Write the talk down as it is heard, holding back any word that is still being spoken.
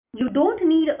You don't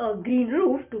need a green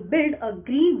roof to build a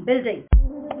green building.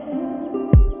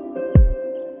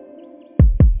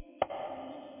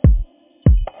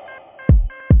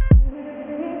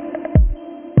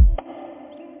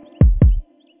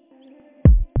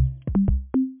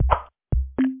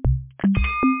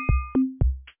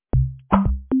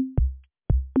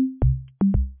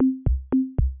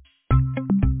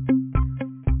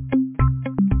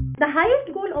 The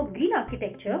highest goal of green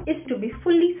architecture is to be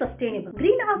fully sustainable.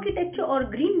 Green architecture or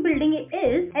green building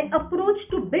is an approach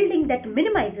to building that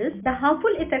minimizes the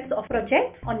harmful effects of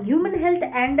projects on human health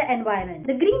and the environment.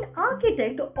 The green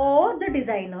architect or the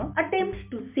designer attempts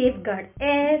to safeguard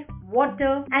air,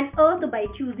 water and earth by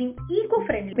choosing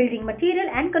eco-friendly building material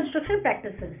and construction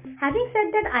practices. Having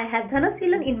said that, I have Dhana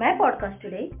Seelan in my podcast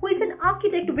today, who is an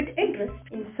architect with interest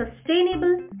in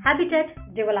sustainable habitat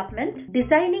development,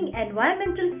 designing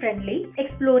environmental friendly,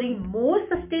 exploring more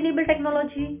sustainable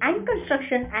technology and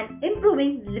construction and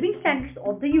improving living standards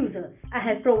of the users. I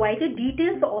have provided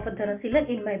details of Dhana Seelan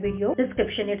in my video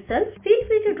description itself. Feel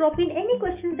free to drop in any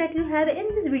questions that you have in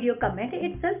this video comment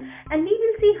itself and we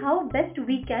will see how best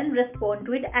we can respond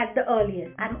to it at the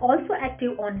earliest. I'm also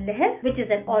active on Leher, which is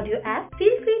an audio app.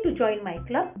 Feel free to join my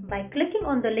club by clicking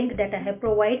on the link that I have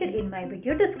provided in my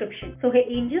video description. So hey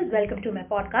angels, welcome to my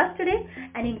podcast today.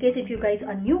 And in case if you guys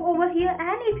are new over here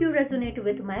and if you resonate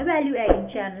with my value adding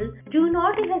channel, do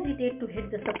not hesitate to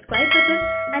hit the subscribe button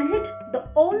and hit the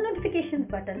all notifications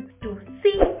button to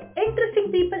see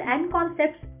interesting people and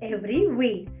concepts every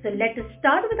week. So let us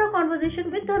start with our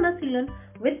conversation with Dhana Seelan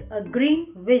with a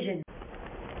green vision.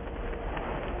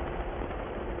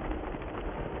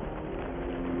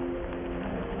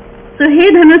 So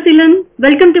hey Dhana Seelan,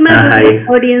 welcome to my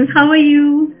audience. How are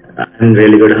you? I'm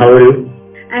really good. How are you?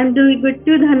 I'm doing good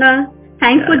too, Dhana.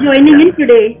 Thanks for joining in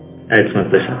today. It's my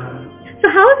pleasure. So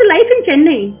how's life in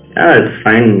Chennai? It's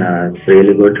fine. It's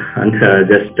really good. And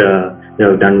we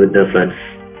have done with the floods.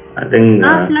 I think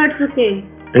floods, okay.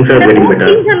 Things are getting better.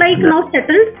 Things are now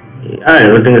settled?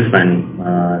 Everything is fine.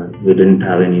 We didn't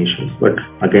have any issues. But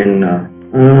again,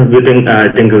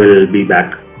 I think we'll be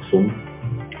back soon.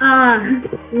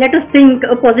 Let us think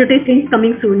positive things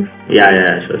coming soon.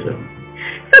 Yeah, sure.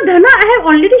 So Dhana, I have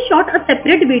already shot a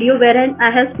separate video wherein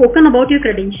I have spoken about your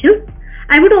credentials.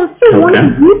 I would also want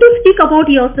you to speak about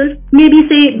yourself, maybe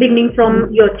say beginning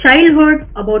from your childhood,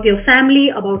 about your family,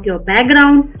 about your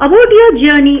background, about your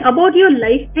journey, about your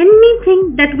life,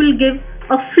 anything that will give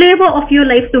a flavor of your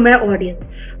life to my audience.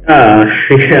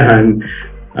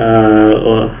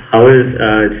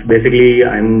 It's basically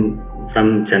I'm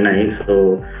from Chennai,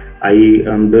 so I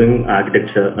am doing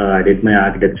architecture. I did my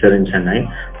architecture in Chennai.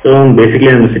 So basically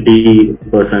I'm a city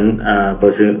person,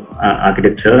 pursuing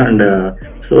architecture, and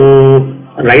so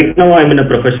right now I'm in a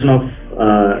profession of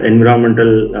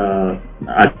environmental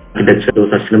architecture to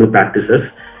sustainable practices.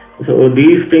 So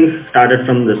these things started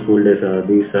from the school days.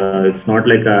 It's not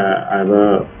like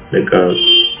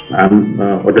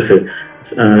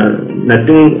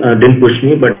nothing didn't push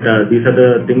me, but these are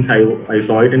the things I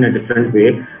saw it in a different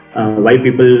way. Why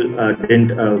people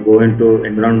didn't go into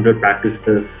environmental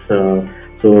practices.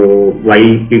 So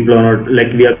why people are not,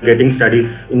 like, we are getting studies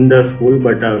in the school,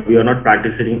 but we are not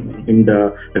practicing in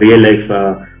the real life.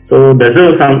 So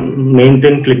there's some main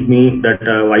thing clicked me that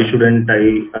why shouldn't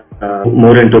I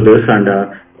more into this, and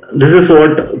this is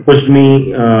what pushed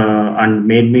me and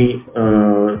made me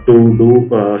to do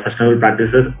sustainable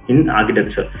practices in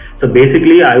architecture. So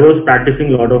basically I was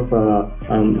practicing a lot of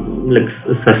like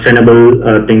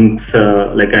sustainable things,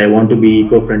 like I want to be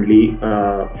eco-friendly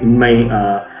in my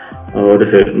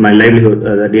my livelihood,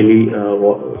 the daily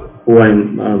who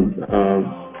I'm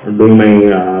doing my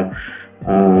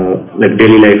like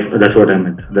daily life. That's what I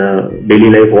meant, the daily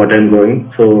life what I'm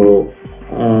going. So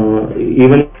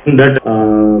even that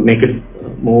make it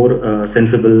more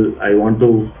sensible. I want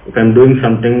to, if I'm doing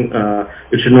something,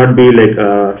 it should not be like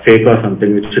fake or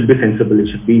something. It should be sensible. It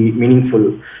should be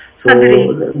meaningful. So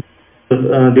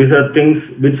these are things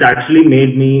which actually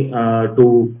made me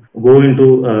to go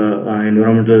into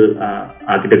environmental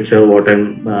architecture, what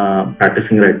I'm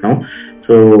practicing right now.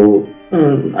 So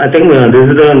I think this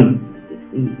is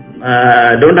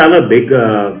I don't have a big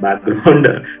background,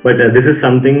 but this is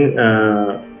something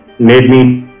made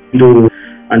me to,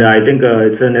 and I think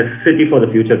it's a necessity for the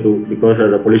future too, because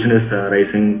the pollution is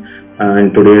rising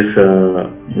in today's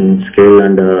scale,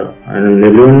 and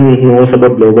everyone knows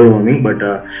about global warming, but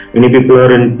many people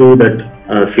are into that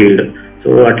field.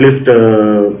 So at least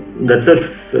that's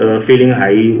a feeling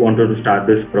I wanted to start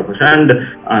this profession.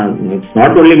 And it's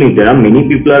not only me, there are many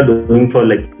people are doing for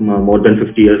like more than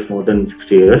 50 years, more than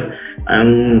 60 years.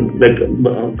 And like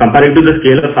comparing to the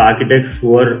scale of architects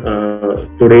who are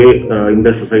today in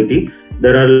the society,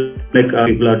 there are like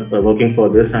people are working for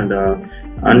this, and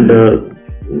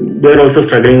they're also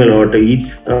struggling a lot. Each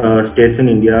states in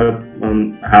India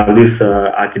have these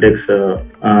architects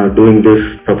doing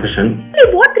this profession.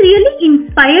 What really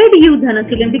inspired you,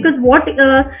 Dhanasilan? Because what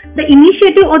the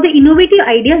initiative or the innovative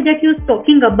ideas that you're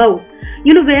talking about,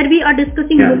 where we are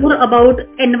discussing more about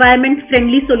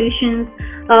environment-friendly solutions,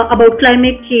 about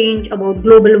climate change, about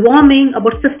global warming,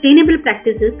 about sustainable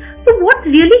practices. So what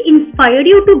really inspired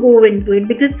you to go into it?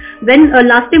 Because when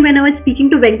last time when I was speaking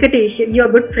to Venkatesh,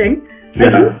 your good friend, he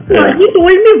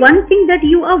told me one thing, that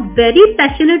you are very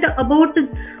passionate about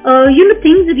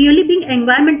things really being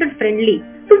environmental friendly.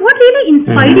 So what really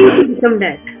inspired you to become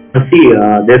that? See,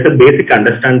 there's a basic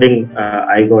understanding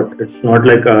I got. It's not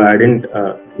like I didn't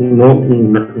know,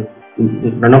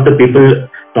 none of the people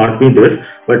taught me this,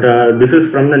 but this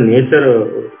is from the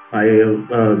nature.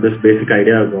 This basic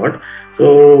idea I got.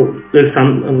 So there's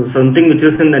something which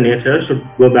is in the nature should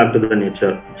go back to the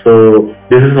nature. So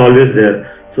this is always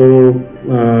there. So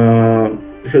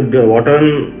what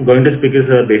I'm going to speak is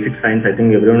a basic science. I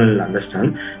think everyone will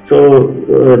understand. So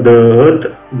the earth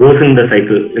goes in the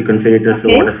cycle. You can say it is a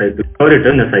water cycle or it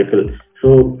is in a cycle.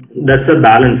 So that's a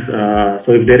balance.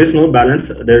 So if there is no balance,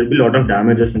 there will be a lot of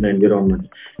damages in the environment.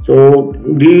 So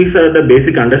these are the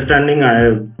basic understanding I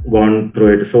have gone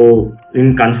through it. So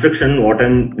in construction, what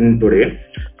I'm in today.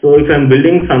 So if I'm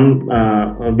building some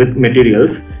with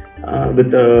materials,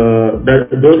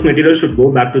 those materials should go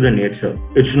back to the nature.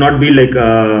 It should not be like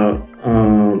the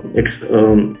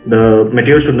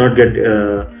material should not get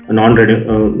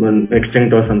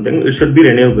extinct or something. It should be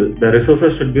renewable. The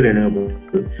resources should be renewable.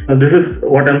 This is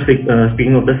what I'm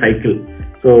speaking of the cycle.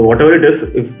 So whatever it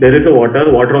is, if there is a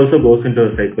water also goes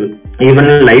into a cycle. Even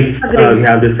in life, we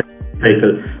have this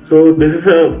cycle. So this is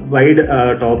a wide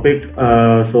topic.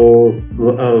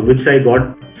 Which I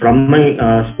got from my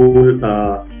school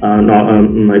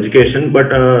education, but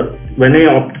when I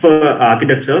opted for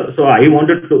architecture, so I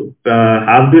wanted to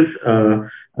have this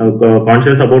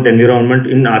conscious about environment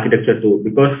in architecture too,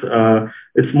 because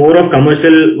it's more of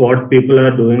commercial what people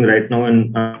are doing right now.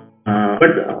 And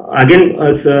but again,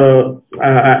 it's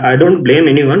I don't blame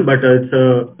anyone, but it's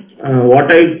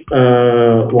what I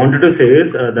wanted to say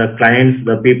is the clients,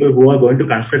 the people who are going to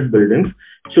construct buildings,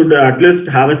 should at least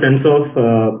have a sense of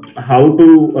how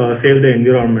to save the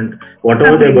environment.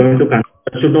 Whatever they're going to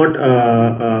construct should not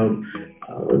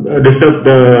disturb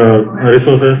the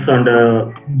resources, and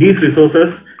these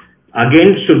resources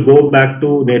again should go back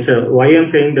to nature. Why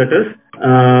I'm saying that is,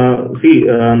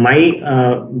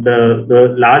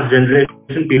 the large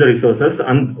generation people resources,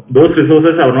 and those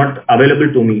resources are not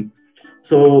available to me.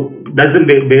 So that's the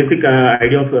basic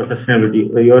idea of sustainability.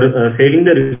 You're saving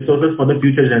the resources for the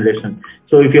future generation.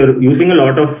 So if you're using a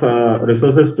lot of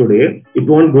resources today, it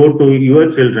won't go to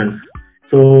your children.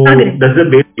 So that's the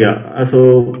basic idea.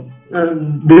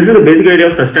 This is the basic idea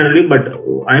of sustainability, but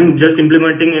I'm just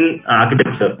implementing in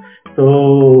architecture.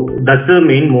 So that's the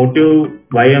main motive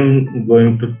why I'm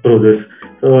going through this.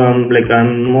 So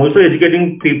I'm also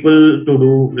educating people to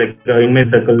do in my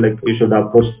circle, you should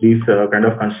approach these kind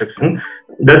of construction.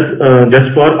 That's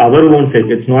just for our own sake.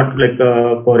 It's not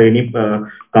for any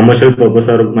commercial purpose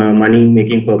or money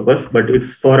making purpose, but it's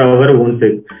for our own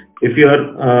sake. If you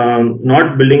are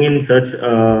not building in such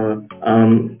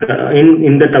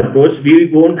in that approach, we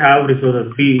won't have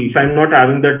resources. See, if I'm not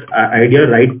having that idea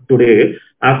right today,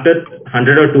 after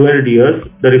 100 or 200 years,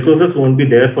 the resources won't be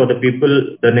there for the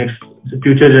people, the next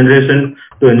future generation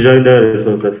to enjoy the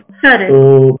resources. Correct.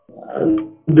 So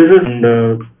this is in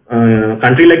the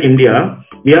country like India,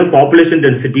 we have population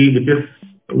density which is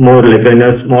more in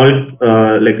a small,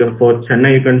 for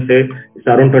Chennai you can say it's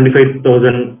around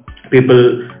 25,000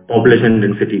 people population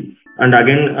density. And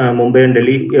again, Mumbai and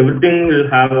Delhi, everything will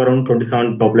have around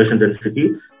 27 population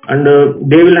density, and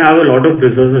they will have a lot of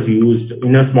resources used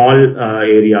in a small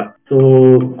area.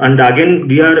 So, and again,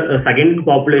 we are second in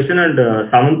population and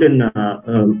seventh in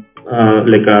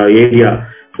area.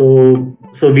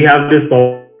 So we have this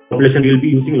population. We will be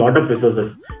using a lot of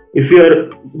resources. If we are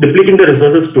depleting the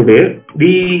resources today,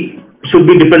 we should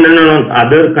be dependent on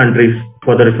other countries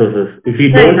for the resources. If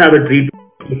we don't have a tree,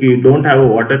 if you don't have a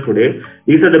water today,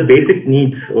 these are the basic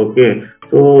needs. Okay,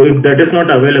 so if that is not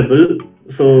available,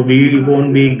 so we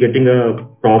won't be getting a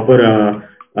proper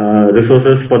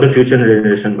resources for the future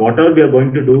generation. Whatever we are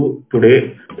going to do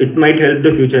today, it might help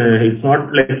the future generation. It's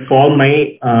not like for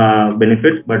my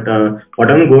benefit, but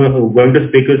what I'm going to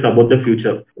speak is about the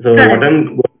future. So what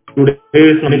I'm going to do today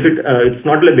is benefit. It's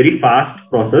not a very fast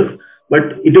process, but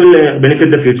it will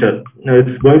benefit the future.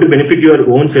 It's going to benefit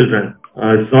your own children.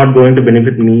 It's not going to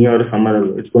benefit me or some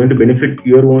other. It's going to benefit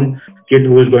your own kid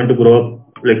who is going to grow up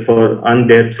like for on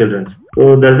their children.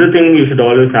 So that's the thing you should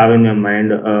always have in your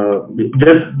mind.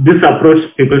 Just this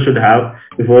approach people should have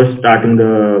before starting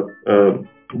their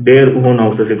own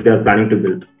houses if they are planning to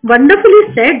build.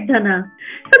 Wonderfully said, Dhana.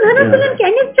 So Dhana,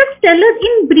 can you just tell us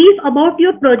in brief about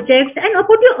your projects and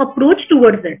about your approach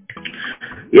towards it?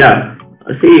 Yeah.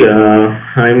 See,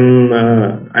 I'm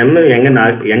a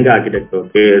young architect.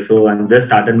 Okay, so I'm just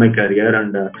started my career,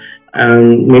 and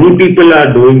many people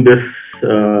are doing this.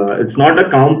 It's not a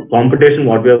competition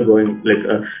what we are going. Like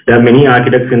there are many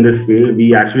architects in this field.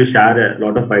 We actually share a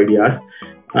lot of ideas,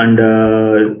 and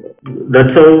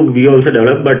that's how we also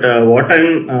develop. But what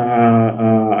I'm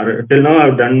till now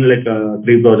I've done like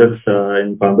 3 projects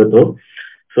in Coimbatore.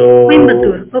 So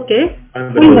Coimbatore, okay.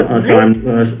 Coimbatore, so I'm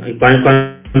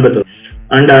Coimbatore.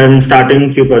 And I'm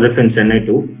starting few projects in Chennai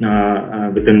too,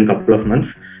 within a couple of months.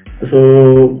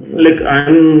 So, like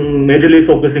I'm majorly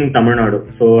focusing Tamil Nadu.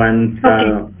 So,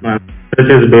 my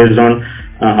research is based on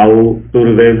how to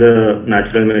revive the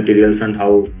natural materials and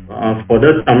how for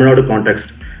the Tamil Nadu context.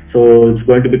 So, it's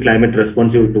going to be climate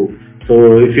responsive too.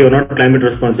 So, if you're not climate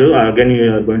responsive, again you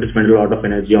are going to spend a lot of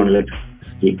energy on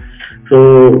electricity.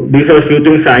 So, these are a few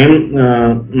things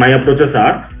my approaches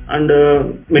are. And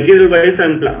material wise,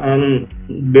 I'm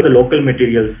with the local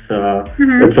materials.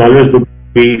 It's always good to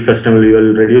be sustainable. You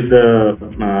will reduce the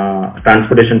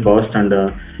transportation cost, and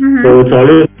so it's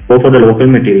always go for the local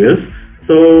materials.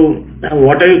 So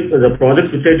the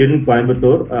projects which I did in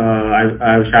Coimbatore,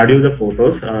 I've shared you the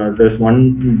photos. There's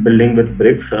one building with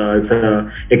bricks. It's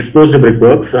exposed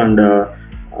brickworks, and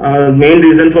main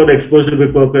reason for the exposed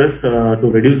brickwork is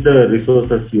to reduce the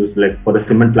resources used, like for the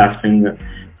cement plastering.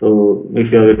 So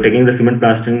if you're taking the cement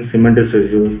plastering, cement is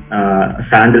reduced,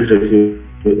 sand is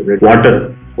reduced,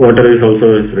 water is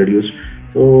also reduced.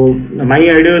 So my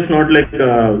idea is not like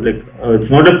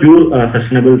it's not a pure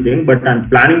sustainable thing, but I'm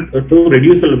planning to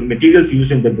reduce the materials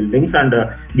used in the buildings and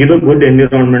give a good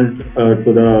environment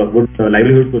to the good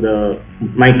livelihood to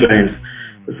my clients.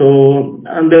 So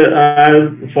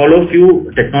I follow few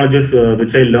technologies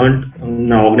which I learned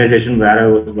in an organization where I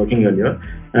was working earlier.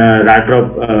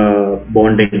 Ratrop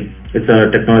bonding. It's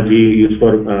a technology used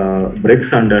for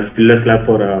bricks and pillar slab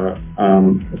for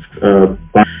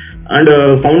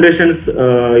foundations.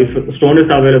 If stone is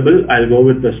available, I'll go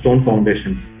with the stone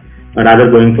foundations rather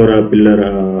going for a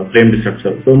pillar frame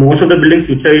structure. So most of the buildings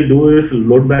which I do is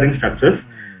load bearing structures.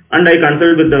 And I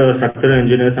consult with the structural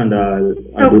engineers and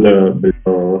I'll do the build.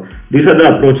 So these are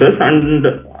the approaches. And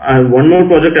one more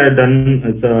project I have done.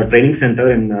 It's a training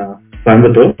center in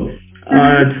Coimbatore.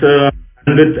 It's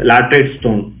with laterite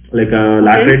stone, like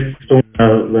laterite stone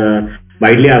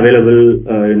widely available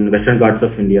in western parts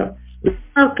of India.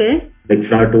 Okay. Like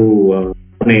far to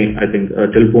Pune, I think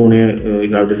till Pune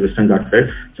you have this western Ghats side.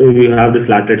 So we have this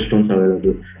laterite stones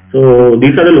available. So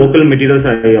these are the local materials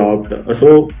I opt.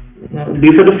 So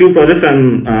these are the few projects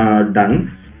I'm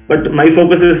done, but my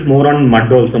focus is more on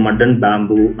mud also, mud and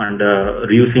bamboo and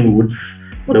reusing woods.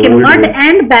 Okay, mud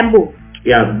and bamboo.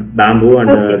 Yeah, bamboo and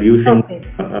reusing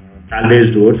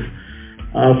salvaged wood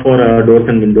for doors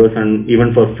and windows and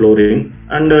even for flooring.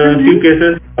 And in few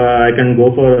cases, I can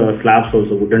go for slabs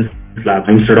also, wooden slabs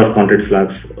instead of concrete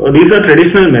slabs. These are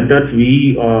traditional methods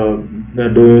we are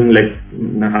doing like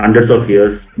hundreds of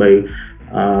years by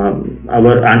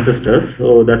our ancestors.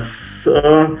 So that's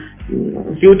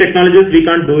few technologies we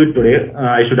can't do it today.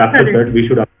 I should accept that. We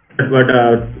should accept that. But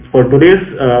for today's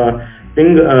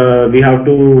thing, we have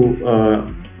to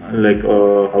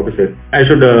how to say? I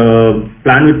should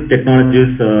plan with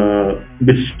technologies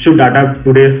which should adapt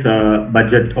today's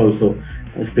budget also.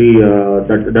 See,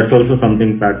 that's also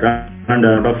something factor, and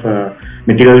a lot of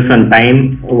materials and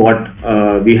time what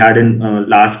we had in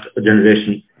last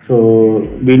generation. So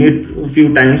we need a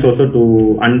few times also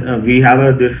to, we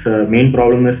have this main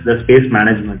problem is the space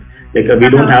management. Like we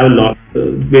don't have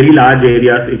very large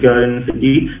areas. If you are in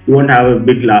city, you won't have a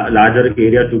big larger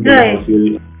area to build house.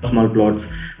 You'll have small plots,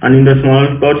 and in the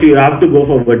small plots you have to go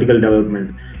for vertical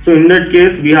development. So in that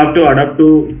case, we have to adapt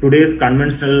to today's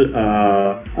conventional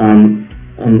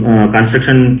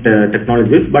construction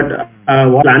technologies. But what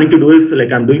I'm planning to do is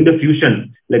like I'm doing the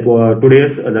fusion. Like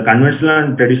today's the conventional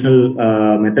and traditional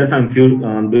methods I'm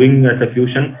doing as a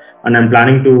fusion, and I'm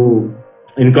planning to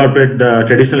incorporate the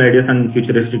traditional ideas and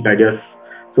futuristic ideas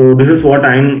So this is what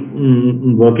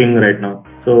I'm working right now.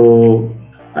 So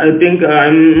I think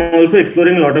I'm also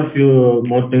exploring a lot of few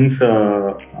more things.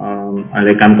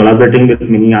 Like I'm collaborating with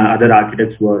many other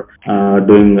architects who are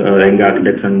doing young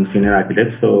architects and senior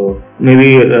architects. So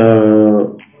maybe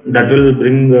that will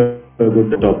bring a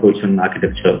good approach in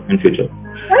architecture in future.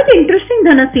 Quite interesting,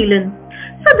 Dhanaseelan.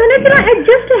 So Dhanaseelan, I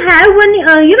just have one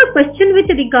question with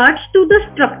regards to the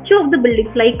structure of the buildings.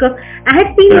 Like I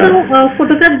had seen the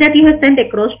photographs that you have sent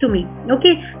across to me.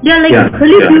 Okay, they are like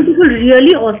really beautiful,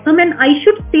 really awesome, and I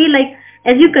should say, like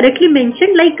as you correctly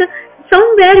mentioned, like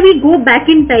somewhere we go back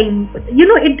in time.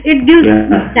 It gives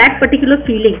that particular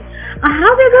feeling.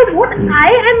 However, what I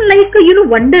am like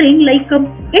wondering, like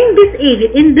in this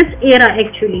age, in this era,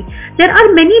 actually, there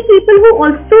are many people who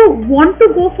also want to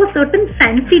go for certain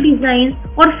fancy designs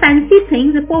or fancy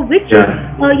things for which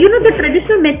the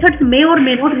traditional methods may or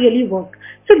may not really work.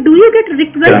 So do you get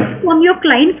requests from your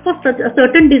clients for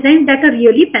certain designs that are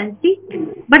really fancy,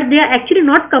 but they are actually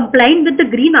not complying with the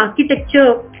green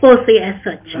architecture per se as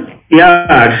such? Yeah,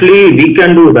 actually we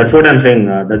can do. That's what I'm saying.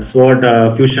 That's what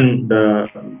fusion.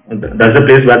 That's the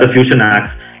place where the fusion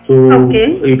acts. So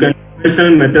you can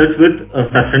traditional methods with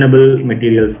sustainable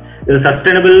materials.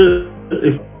 Sustainable.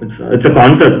 It's a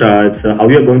concept. It's how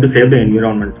you are going to save the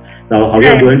environment. How you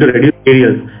are going to reduce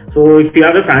areas. So if you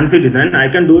have a fancy design,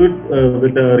 I can do it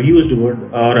with reused wood,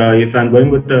 or if I'm going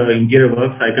with interior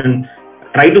works, I can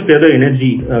try to save the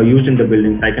energy used in the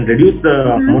buildings. I can reduce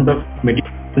the amount of material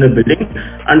in the building,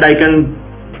 and I can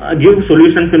give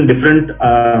solutions in different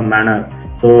manner.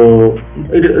 So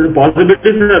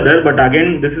possibilities are there, but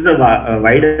again, this is a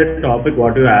wider topic.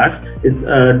 What you asked, it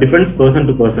depends person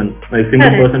to person, like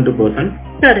single person to person.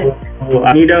 So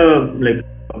I need a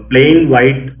plain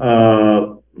white.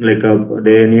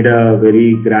 They need a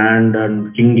very grand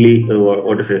and kingly,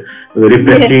 very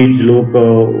prestige look.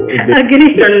 They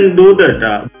can do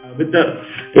that with the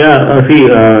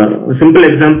simple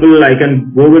example. I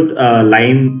can go with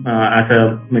lime as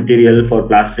a material for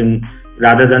plastering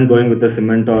rather than going with the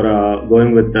cement or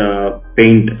going with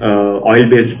paint,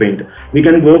 oil-based paint. We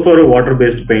can go for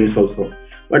water-based paints also.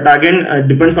 But again, it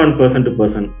depends on person to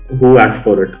person who asks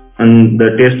for it, and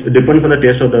the taste depends on the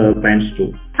taste of the clients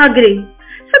too. Agree.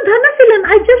 So Dhanaseelan,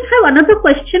 I just have another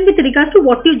question with regards to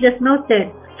what you just now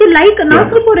said. So like now,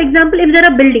 for example, if there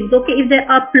are buildings, okay, if there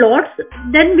are plots,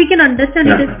 then we can understand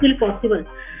it is still possible.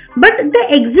 But the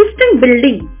existing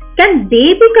buildings, can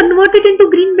they be converted into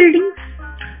green buildings?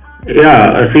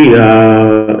 Yeah, see,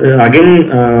 again,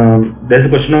 there's a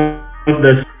question of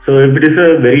this. So if it is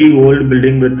a very old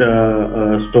building with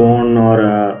stone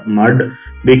or mud,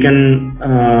 we can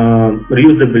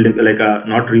reuse the building,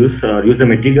 not reuse, use the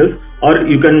materials, or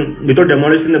you can, without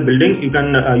demolishing the building, you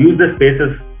can use the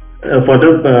spaces for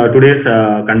the today's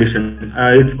condition.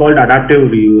 It's called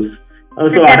adaptive reuse.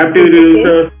 So adaptive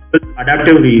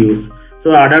reuse. So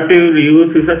adaptive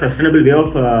reuse is a sustainable way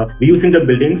of reusing the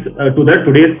buildings to the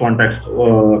today's context,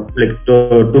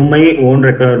 to my own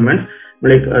requirements.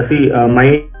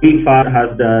 My father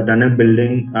has done a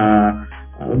building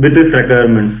with his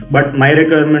requirements, but my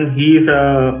requirement, he is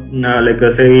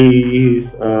he's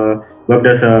worked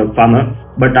as a farmer,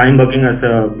 but I'm working as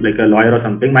a lawyer or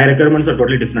something. My requirements are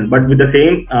totally different, but with the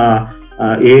same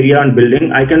area and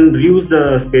building, I can reuse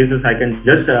the spaces. I can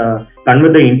just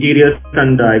convert the interiors,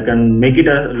 and I can make it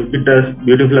look as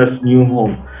beautiful as new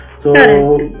home. So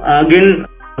again,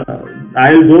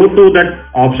 I'll go to that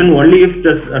option only if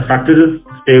the structure is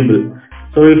stable.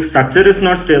 So if structure is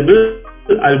not stable,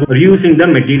 I'll go reusing the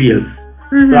materials.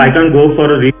 So I can go for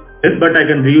a reuse, but I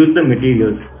can reuse the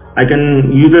materials. I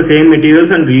can use the same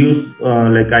materials and reuse,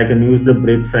 I can use the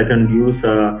bricks, I can use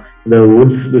the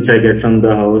woods which I get from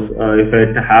the house. If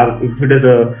it is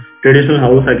a traditional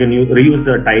house, I can reuse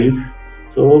the tiles.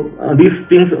 So these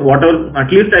things, whatever,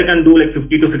 at least I can do 50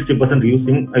 to 60%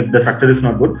 reusing if the structure is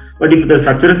not good. But if the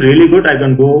structure is really good, I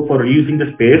can go for reusing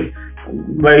the space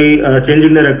by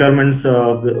changing the requirements,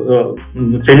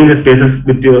 changing the spaces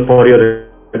for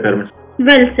your requirements.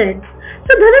 Well said.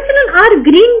 So Dhanaseelan, are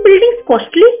green buildings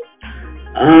costly?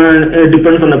 It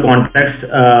depends on the context.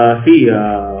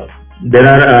 There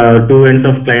are two ends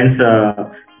of clients.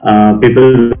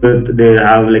 People they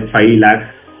have 5 lakhs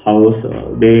house.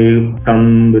 They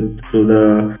come through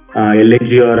the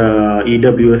LHG or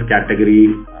EWS category.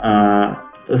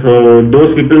 So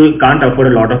those people can't afford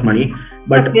a lot of money,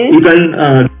 but you can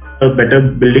a better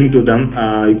building to them.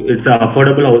 It's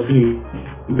affordable housing.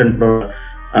 You can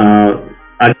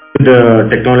the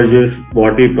technologies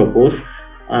what we propose,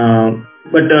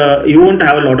 but you won't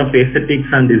have a lot of aesthetics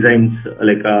and designs.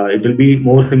 It will be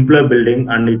more simpler building,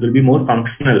 and it will be more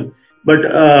functional. But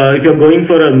if you're going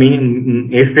for a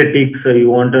aesthetics, you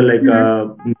want a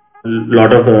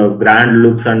lot of grand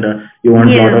looks, and you want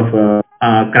a lot of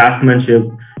craftsmanship,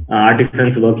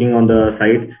 artisans working on the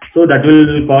site. So that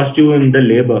will cost you in the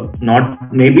labor,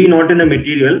 maybe not in the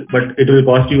material, but it will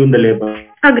cost you in the labor.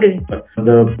 Agree.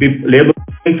 The labor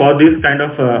for this kind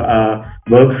of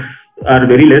works are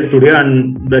very less today,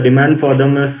 and the demand for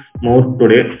them is more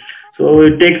today. So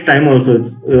it takes time also.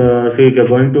 Say if you're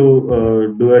going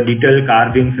to do a detailed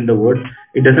carvings in the wood,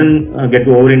 it doesn't get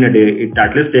over in a day. It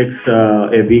at least takes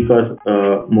a week or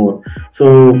more.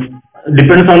 So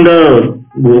depends on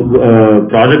the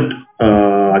project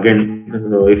again.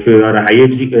 So if you are a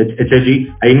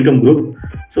HSG, high income group,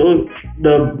 so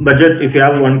the budget, if you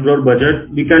have 1 crore budget,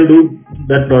 we can do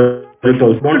that project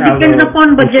also. Depends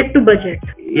upon budget to budget.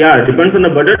 Yeah, it depends on the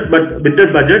budget, but with the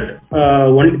budget,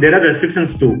 there are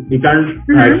restrictions too. We can't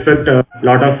expect a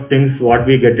lot of things what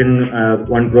we get in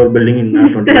 1 crore building in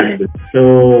 20 lakhs.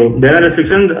 So there are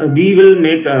restrictions. We will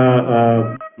make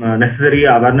necessary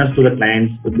awareness to the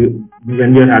clients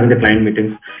when we are having the client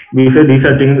meetings. We say these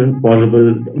are things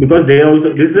possible, because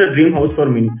this is a dream house for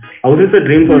many. House is a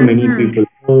dream for many people.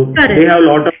 So they have a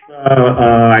lot of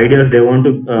ideas they want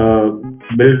to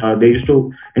build. They used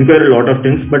to inquire a lot of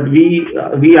things, but we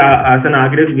as an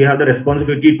architect, we have the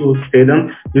responsibility to say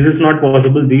them, this is not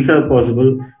possible, these are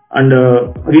possible, and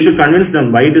we should convince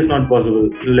them why it is not possible.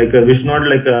 We should not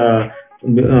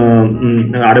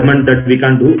adamant that we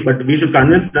can't do, but we should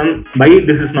convince them why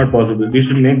this is not possible. We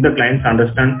should make the clients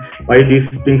understand why these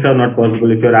things are not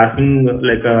possible. If you're asking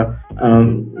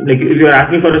if you're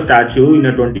asking for a statue in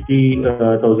a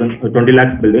 20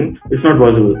 lakhs building, it's not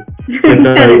possible.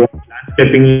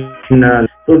 Landscaping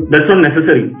so that's not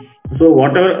necessary. So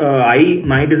whatever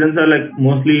my designs are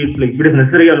mostly it's if it is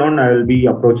necessary alone, I will be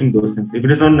approaching those things. If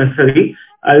it is not necessary,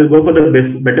 I will go for the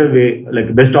better way,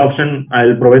 best option. I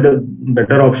will provide the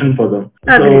better option for them.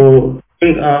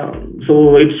 Okay.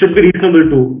 So it should be reasonable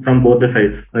too from both the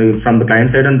sides, from the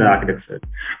client side and the architect side.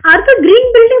 Are the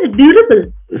green buildings durable?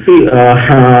 See,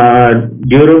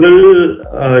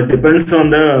 durable depends on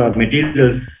the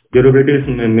materials. Durability is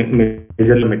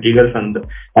major materials and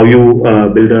how you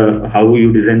how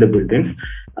you design the buildings.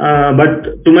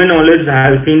 But to my knowledge, I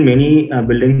have seen many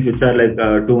buildings which are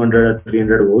 200 or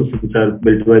 300 walls, which are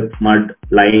built with mud,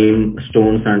 lime,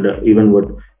 stones, and even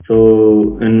wood.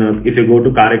 So, if you go to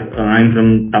I'm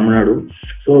from Tamil Nadu,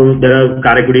 so there are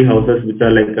Karaikudi houses which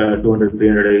are 200,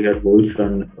 300 years old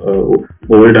and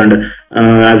old, and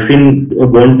I've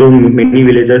gone to many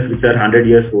villages which are 100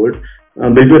 years old,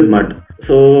 built with mud.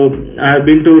 So I've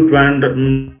been to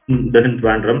Trivandrum.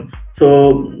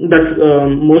 So that's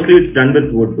mostly it's done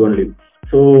with wood only.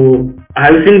 So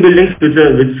I've seen buildings which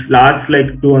last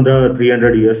 200,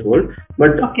 300 years old.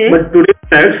 But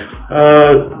today,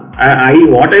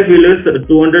 what I feel is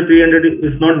 200, 300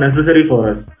 is not necessary for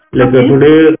us.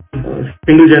 Today,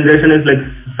 single generation is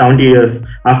 70 years.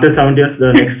 After 70 years,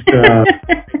 the next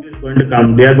is going to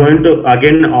come. They are going to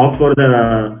again opt for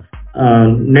the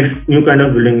next new kind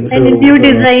of building. And new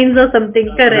designs or something,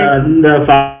 correct. The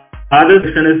father's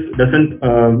vision doesn't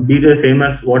be the same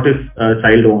as what his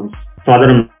child wants, father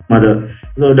and mother.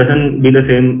 So it doesn't be the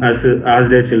same as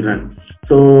their children.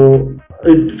 So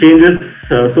it changes.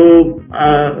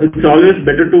 It's always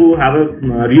better to have a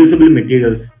reusable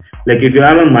materials. If you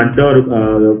have a mud or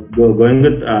going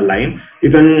with lime, you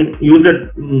can use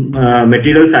that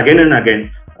materials again and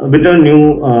again. With a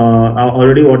new,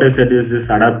 already what I said is this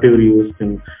adaptive reuse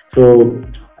thing. So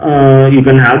you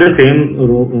can have the same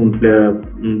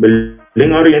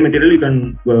building or a material, you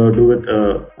can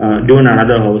do in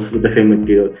another house with the same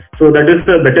material. So that is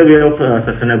the better way of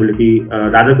sustainability,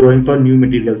 rather going for new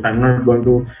materials. I'm not going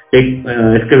to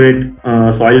excavate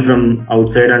soil from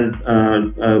outside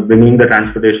and bringing the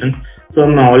transportation. So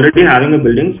I'm already having a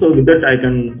building, so with that I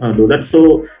can do that.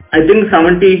 So I think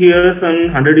 70 years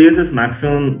and 100 years is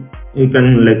maximum. You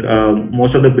can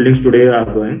most of the buildings today are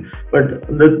going, but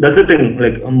that's the thing.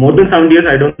 More than 70 years,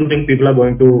 I don't think people are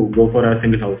going to go for a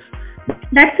single house.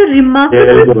 That's a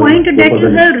remarkable point that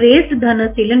you have raised,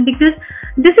 Dhanaseelan, because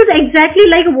this is exactly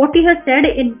like what he has said,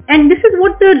 and this is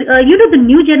what the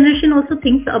new generation also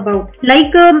thinks about.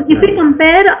 If we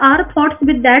compare our thoughts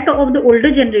with that of the older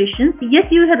generations, yes,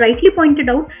 you have rightly pointed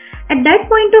out, at that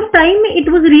point of time, it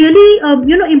was really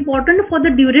important for the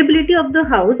durability of the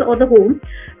house or the home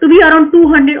to be around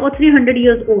 200 or 300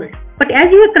 years old. But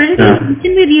as you have correctly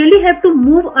mentioned, we really have to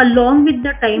move along with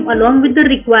the time, along with the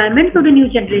requirements of the new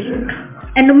generation.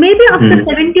 And maybe after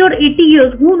 70 or 80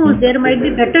 years, who knows, there might be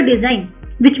better design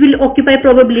which will occupy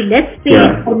probably less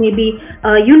space, or maybe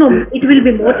it will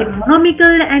be more economical,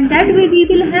 and that way we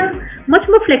will have much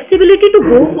more flexibility to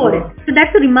go for it. So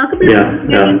that's a remarkable Yeah,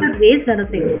 point yeah. you have raised,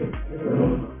 Dhanasingh.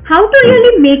 How to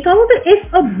really make out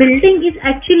if a building is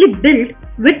actually built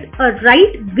with a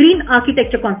right green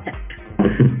architecture concept?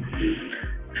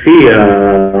 See,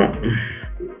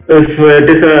 if it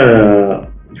is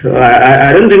so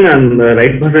I don't think I'm the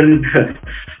right person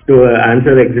to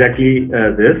answer exactly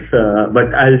this,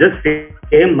 but I'll just say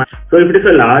so if it is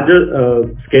a larger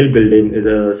scale building,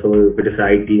 so if it is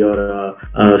IT or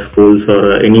schools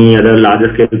or any other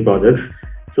larger scale projects,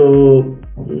 so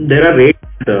there are rates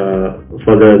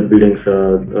for the buildings,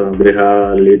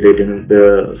 Griha, LEED rating.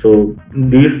 So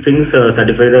these things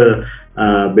certify the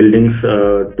buildings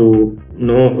to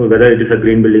know whether it is a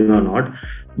green building or not.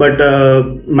 But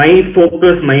my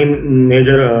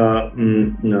major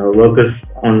work is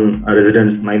on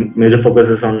residence. My major focus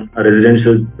is on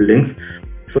residential buildings.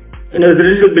 So in a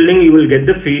residential building, you will get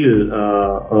the feel,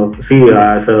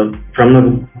 from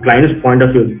a client's point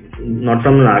of view, not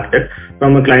from an architect.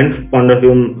 From a client's point of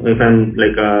view, if I'm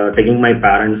taking my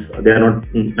parents, they are not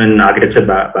in architecture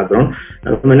background.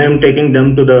 When I'm taking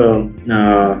them to the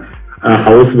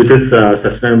house which is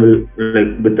sustainable,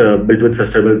 built with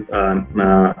sustainable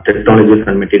technologies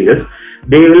and materials,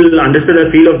 they will understand the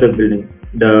feel of the building,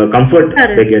 the comfort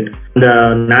they get,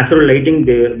 the natural lighting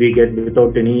we get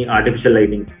without any artificial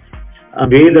lighting.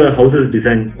 Way the house is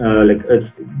designed, it's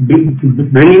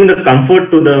bringing the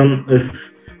comfort to them is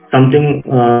something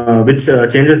which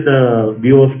changes the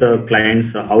view of the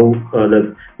clients, how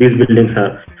these buildings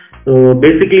are. So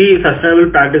basically,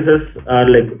 sustainable practices are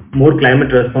more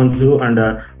climate responsive, and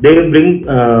they bring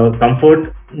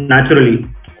comfort naturally.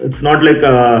 It's not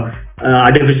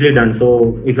artificially done.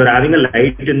 So if you're having a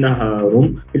light in the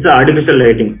room, it's artificial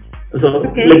lighting. So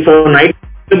for night,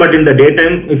 but in the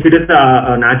daytime, if it is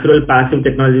a natural passive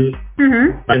technology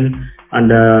and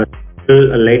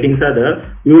lightings are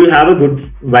there, you will have a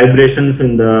good vibrations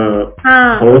in the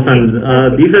house,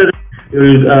 and these are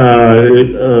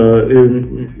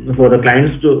for the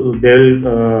clients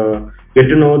they'll get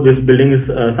to know this building is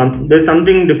there's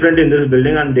something different in this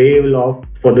building, and they will opt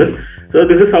for this. So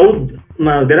this is how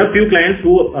there are few clients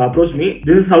who approach me.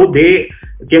 This is how they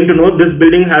came to know this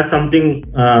building has something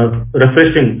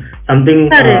refreshing, something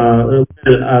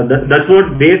that's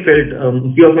what they felt.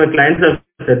 Few of my clients have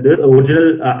said this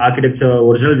original architecture,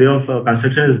 original way of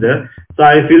construction is there. So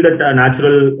I feel that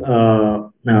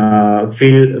natural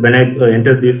feel when I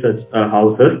enter these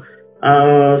houses.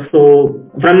 So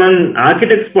from an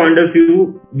architect's point of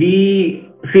view, we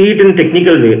see it in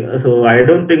technical way. So I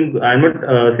don't think, I'm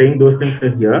not saying those things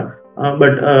here.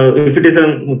 But if it is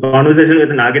a conversation with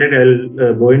an architect,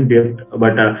 I'll go in depth.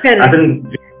 But as a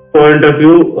point of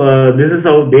view, this is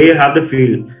how they have the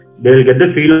feel. They will get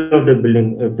the feel of the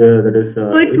building.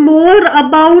 So it's more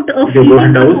about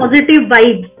feeling the positive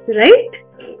vibes, right?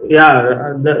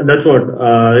 Yeah, that's what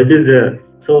it is.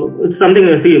 So it's something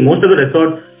you see. Most of the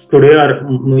resorts today are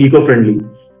eco-friendly.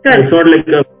 It's not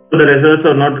the resorts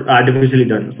are not artificially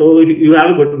done. So you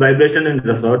have a good vibration in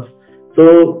resorts.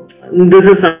 So this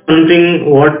is something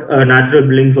what natural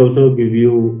buildings also give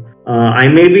you. I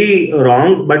may be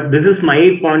wrong, but this is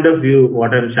my point of view,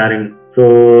 what I'm sharing.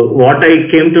 So what I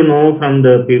came to know from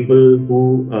the people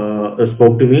who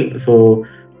spoke to me. So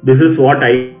this is what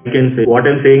I can say. What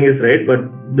I'm saying is right, but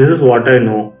this is what I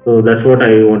know. So that's what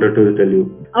I wanted to tell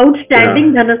you.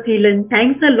 Outstanding, Dhanasheelan.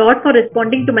 Thanks a lot for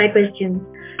responding to my questions.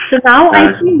 So now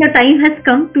I think the time has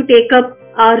come to take up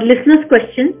our listeners'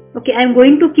 questions. Okay, I'm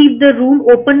going to keep the room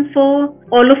open for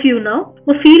all of you now.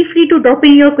 So feel free to drop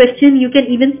in your question. You can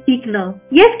even speak now.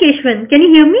 Yes, Keshwan, can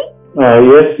you hear me?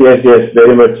 Yes,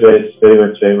 very much.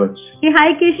 Hey,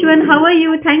 hi Keshwan, how are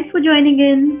you? Thanks for joining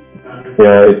in.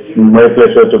 Yeah, it's my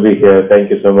pleasure to be here.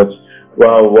 Thank you so much.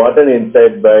 Wow, what an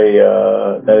insight by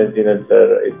Dhanasheelan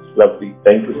sir. It's lovely.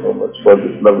 Thank you so much for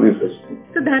this lovely session.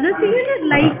 So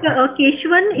Dhanasheelan,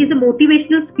 Keshwan is a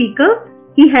motivational speaker.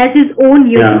 He has his own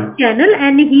YouTube channel,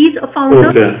 and he's a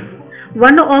founder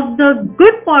one of the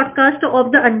good podcasts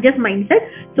of the Unjust Mindset.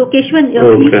 So Keshwan,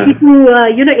 please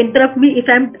interrupt me if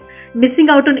I'm missing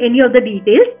out on any of the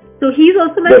details. So he's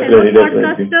also my fellow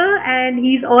podcaster, and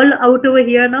he's all out over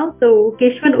here now. So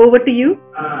Keshwan, over to you.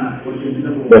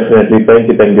 Definitely,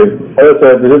 thank you. Hello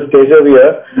sir, this is Keshav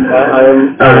here. I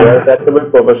am a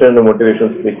certified professional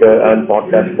motivational speaker and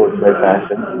podcast coach by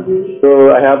passion.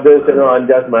 So I have this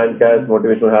Unjust Mindcast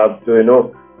motivational hub to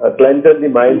cleanse the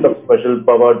minds of special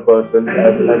powered persons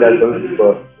and as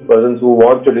well persons who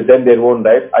want to design their own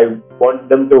life. I want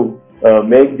them to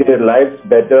make their lives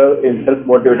better in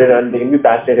self-motivated, and they can be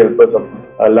passionate helpers of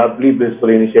a lovely, blissful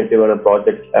initiative on a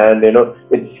project. And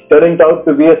it's turning out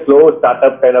to be a slow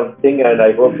startup kind of thing, and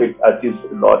I hope it achieves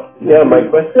a lot. Yeah, my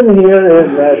question here is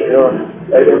that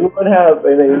everyone have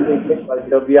in Indian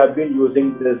culture, we have been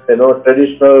using this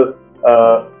traditional.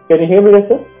 Can you hear me,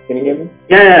 sir? Can you hear me?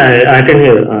 Yeah, I can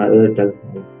hear.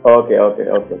 Okay.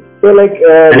 So like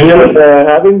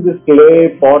having this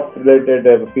clay pot related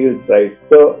fields, right?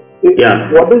 So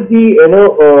what is the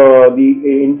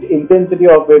intensity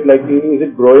of it? Like, is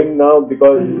it growing now?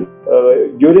 Because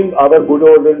during our good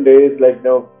olden days, like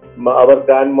our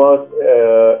grandma's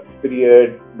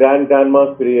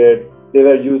grandma's period, they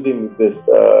were using this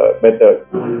method.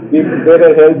 They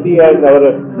were healthy, and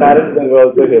our parents were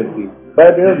also healthy.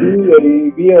 But we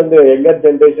on the younger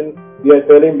generation, we are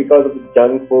failing because of the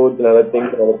junk foods and other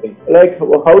things. Like,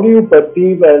 how do you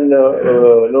perceive, and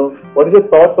what is your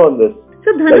thoughts on this?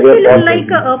 So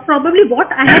Dhananjay, probably what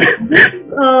I have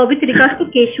with regards to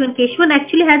Keshwan. Keshwan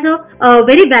actually has a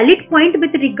very valid point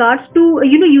with regards to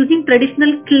using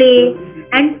traditional clay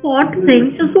and pot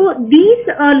things. So these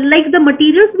like the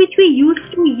materials which we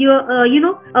used to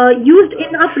used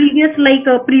in our previous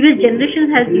generations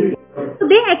has used. So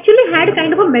they actually had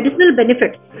kind of a medicinal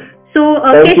benefit. So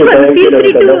Keshwan, feel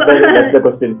free to that's the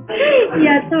question.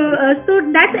 Yeah, so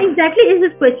that exactly is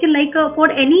his question. Like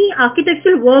for any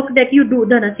architectural work that you do,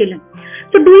 Dhananjay,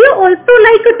 so do you also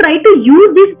try to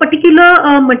use these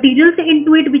particular materials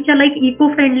into it which are like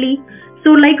eco-friendly?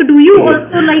 So do you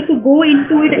also go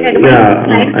into it at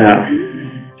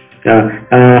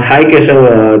Hi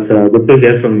Keshav, it's good to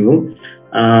hear from you.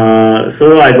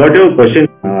 So I got your question.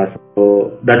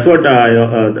 So that's what I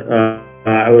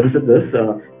will answer this.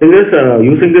 Thing is,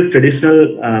 using this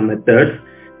traditional methods,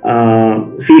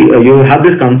 you have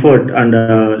this comfort, and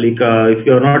if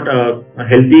you are not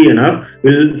healthy enough,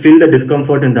 you'll feel the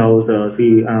discomfort in the house.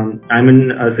 I'm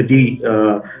in a city,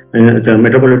 it's a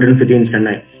metropolitan city in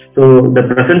Chennai. So the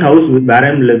present house where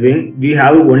I'm living, we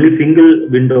have only single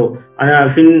window, and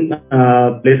I've seen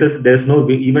places there's no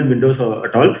even windows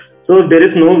at all. So there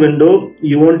is no window,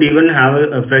 you won't even have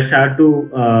a fresh air to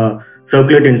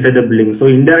circulate inside the building. So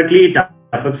indirectly it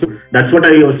affects you. That's what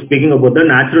I was speaking about, the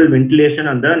natural ventilation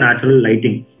and the natural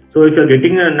lighting. So if you're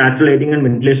getting a natural lighting and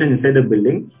ventilation inside the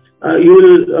building, you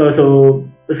will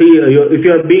if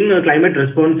you are being climate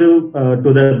responsive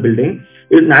to the building,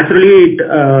 it naturally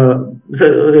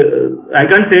I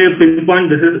can't say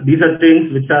pinpoint these are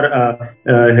things which are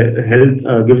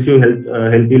health gives you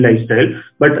healthy lifestyle,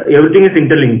 but everything is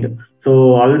interlinked.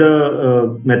 So all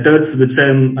the methods which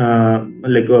I'm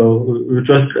which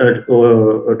was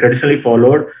traditionally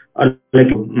followed,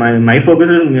 my focus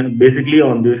is basically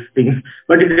on these things,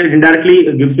 but it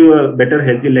indirectly gives you a better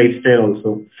healthy lifestyle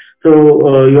also.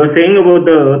 So you are saying about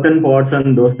the earthen pots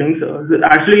and those things.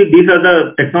 Actually, these are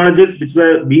the technologies which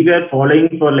we were following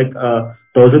for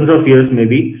thousands of years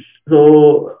maybe.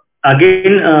 So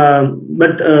again,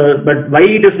 but why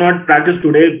it is not practiced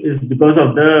today is because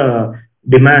of the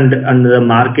demand and the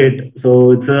market.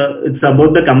 So it's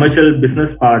about the commercial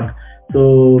business part.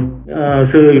 So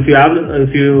if these are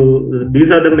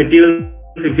the materials,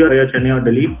 if you are Chennai or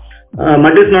Delhi,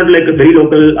 mud is not like a very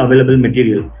local available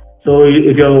material. So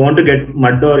if you want to get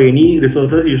mud or any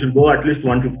resources, you should go at least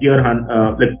 150 or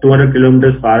 200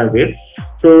 kilometers far away.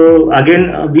 So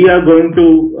again, we are going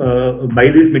to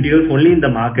buy these materials only in the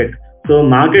market. So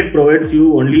market provides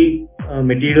you only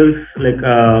materials like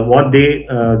what they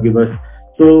give us.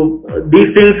 So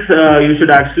these things you should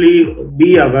actually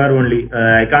be aware only.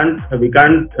 We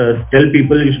can't tell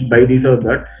people you should buy this or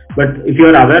that. But if you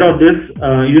are aware of this,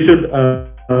 you should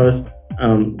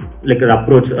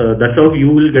approach. That's how you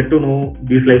will get to know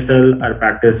these lifestyle are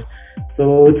practiced.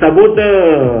 So it's about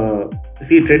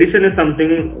tradition is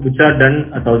something which are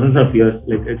done thousands of years.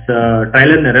 It's a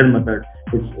trial and error method.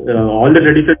 It's all the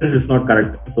traditions is not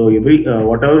correct. So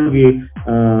whatever we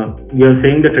are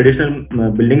saying the traditional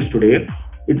buildings today,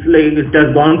 it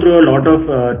has gone through a lot of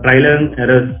trial and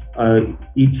errors.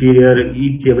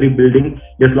 Every building,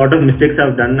 there's a lot of mistakes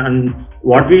have done, and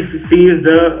what we see is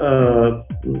the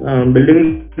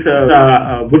buildings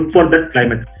good for that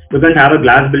climate. You can't have a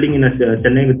glass building in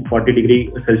Chennai with 40 degrees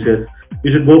Celsius.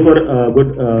 You should go for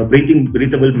good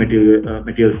breathable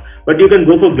materials. But you can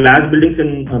go for glass buildings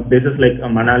in places like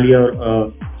Manali or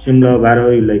Shimla,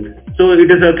 wherever you like. So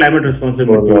it is a climate responsive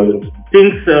material.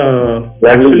 Things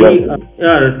actually,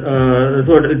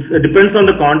 so it depends on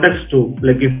the context too.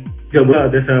 Like if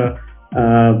there's a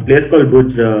place called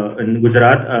Bhuj in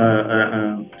Gujarat,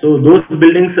 So those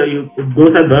buildings,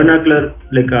 those are vernacular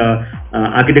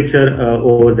architecture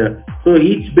over there. So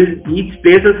each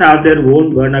places have their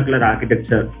own vernacular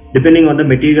architecture depending on the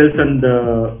materials and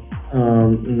the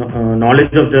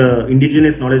knowledge of the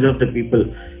indigenous knowledge of the people.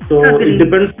 So it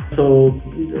depends. So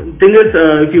thing is,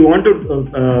 if you want to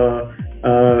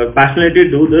passionately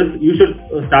do this, you should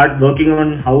start working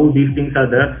on how these things are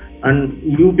there. And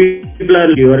you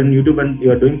people you are in YouTube and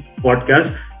you are doing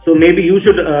podcasts. So maybe you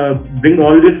should bring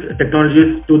all these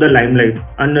technologies to the limelight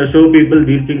and show people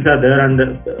these things are there. And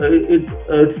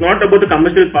it's not about the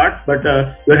commercial part, but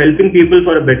you're helping people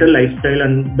for a better lifestyle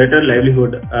and better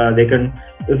livelihood. They can,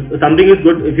 if something is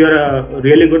good, if you're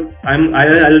really good,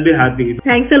 I'll be happy.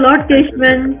 Thanks a lot,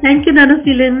 Keshwan. Thank you,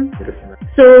 Dhanaseelan.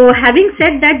 So having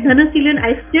said that, Dhanaseelan,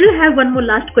 I still have one more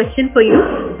last question for you.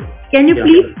 Can you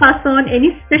please pass on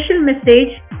any special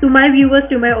message to my viewers,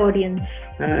 to my audience?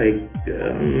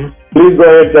 Please go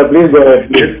ahead, sir. Please go ahead.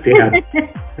 Just stay happy.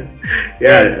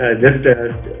 Just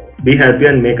be happy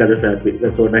and make others happy.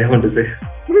 That's what I want to say.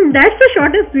 That's a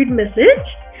short and sweet message.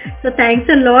 So thanks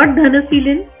a lot,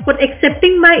 Dhanaseelan, for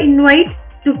accepting my invite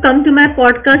to come to my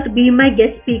podcast, be my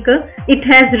guest speaker. It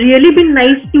has really been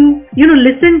nice to,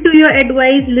 listen to your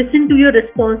advice, listen to your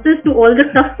responses to all the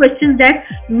tough questions that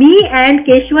me and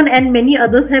Keshwan and many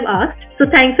others have asked. So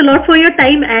thanks a lot for your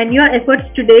time and your efforts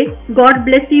today. God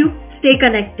bless you. Stay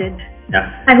connected.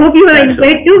 Yeah. I hope you have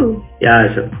enjoyed too.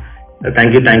 Yeah, sure.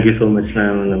 Thank you so much,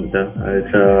 Namita.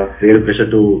 It's a real pleasure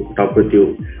to talk with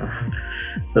you.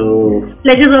 So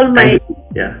pleasure's all mine.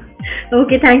 Yeah.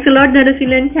 Okay, thanks a lot,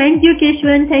 Dhanaseelan. Thank you,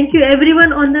 Keshwan. Thank you,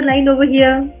 everyone on the line over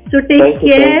here. So take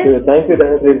care. Thank you,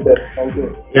 Dhanaseelan, sir. Thank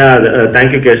you. Yeah,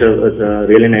 thank you, Keshav. It was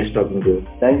really nice talking to you.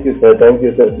 Thank you, sir.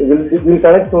 We'll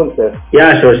connect soon, sir.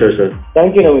 Yeah, sure.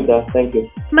 Thank you, Namita. Thank you.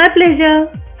 My pleasure.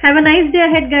 Have a nice day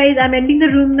ahead, guys. I'm ending the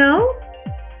room now.